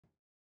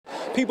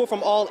People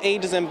from all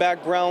ages and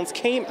backgrounds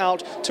came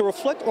out to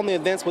reflect on the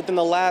events within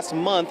the last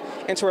month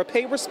and to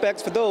repay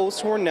respects for those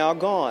who are now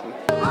gone.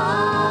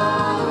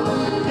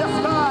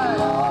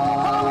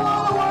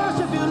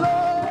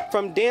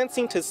 From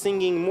dancing to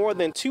singing, more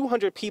than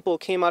 200 people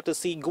came out to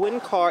see Gwen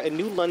Carr in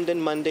New London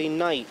Monday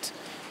night.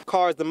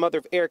 Carr is the mother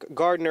of Eric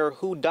Garner,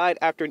 who died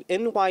after an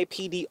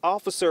NYPD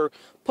officer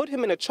put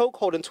him in a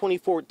chokehold in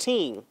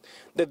 2014.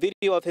 The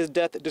video of his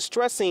death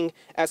distressing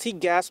as he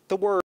gasped the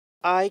word,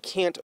 "I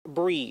can't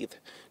breathe."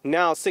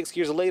 Now, 6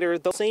 years later,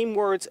 the same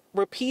words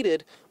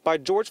repeated by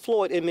George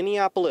Floyd in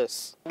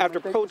Minneapolis. After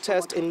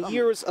protests and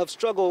years of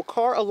struggle,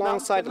 Carr,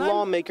 alongside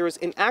lawmakers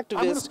and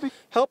activists,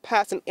 helped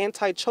pass an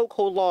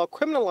anti-chokehold law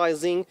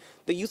criminalizing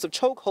the use of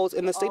chokeholds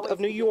in the state of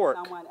New York.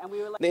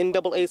 The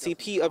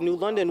NAACP of New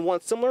London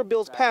wants similar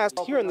bills passed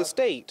here in the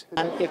state.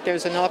 If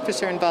there's an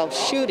officer-involved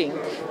shooting,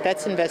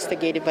 that's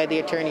investigated by the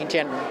Attorney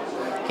General.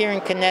 Here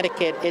in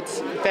Connecticut, it's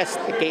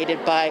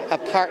investigated by a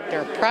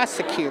partner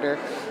prosecutor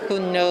who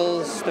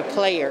knows the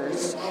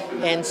players,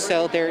 and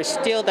so there's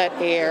still that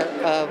air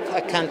of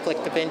a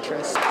conflict of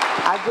interest.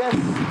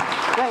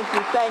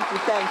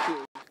 Thank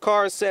you.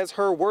 Carr says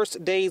her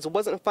worst days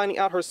wasn't finding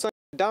out her son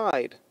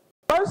died.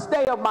 First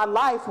day of my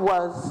life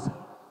was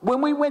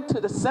when we went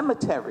to the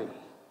cemetery,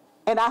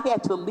 and I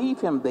had to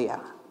leave him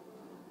there.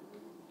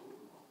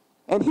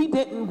 And he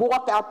didn't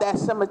walk out that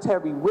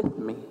cemetery with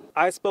me.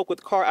 I spoke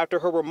with Carr after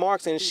her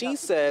remarks, and she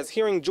says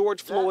hearing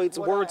George Floyd's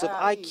words of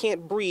 "I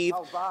can't breathe"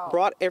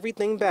 brought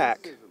everything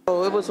back.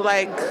 Oh, it was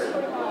like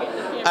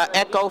an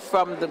echo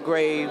from the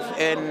grave,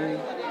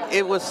 and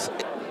it was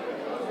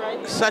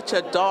such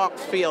a dark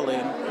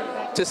feeling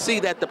to see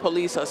that the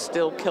police are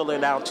still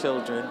killing our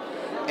children,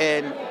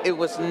 and it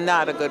was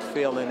not a good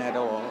feeling at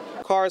all.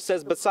 Carr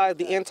says besides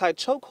the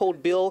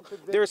anti-chokehold bill,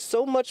 there's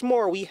so much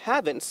more we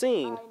haven't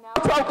seen.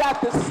 So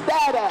got the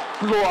STAT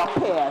Act law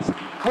passed.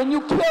 When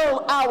you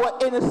kill our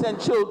innocent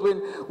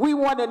children, we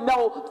want to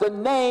know the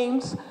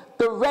names,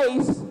 the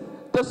race,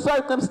 the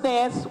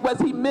circumstance. Was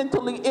he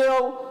mentally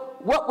ill?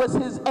 What was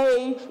his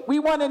age? We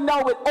want to know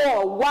it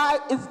all. Why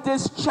is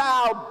this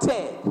child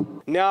dead?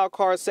 Now,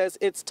 Carr says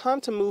it's time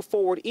to move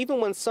forward,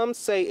 even when some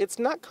say it's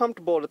not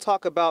comfortable to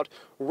talk about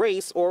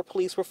race or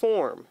police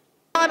reform.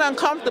 It's not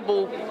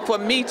uncomfortable for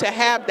me to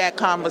have that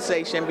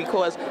conversation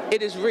because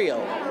it is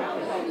real.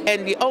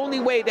 And the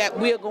only way that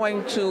we're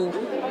going to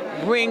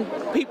bring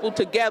people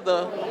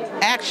together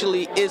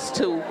actually is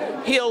to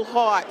heal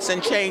hearts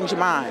and change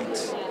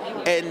minds.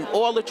 And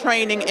all the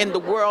training in the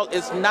world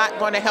is not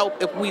going to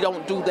help if we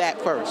don't do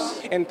that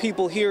first. And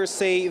people here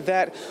say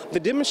that the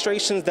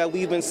demonstrations that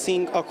we've been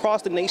seeing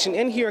across the nation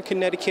and here in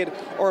Connecticut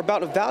are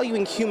about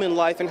valuing human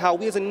life and how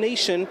we as a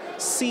nation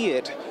see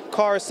it.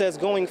 Carr says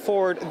going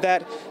forward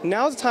that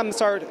now's the time to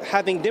start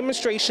having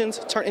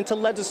demonstrations turn into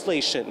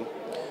legislation.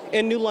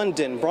 In New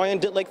London, Brian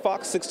Ditlake,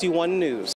 Fox 61 News.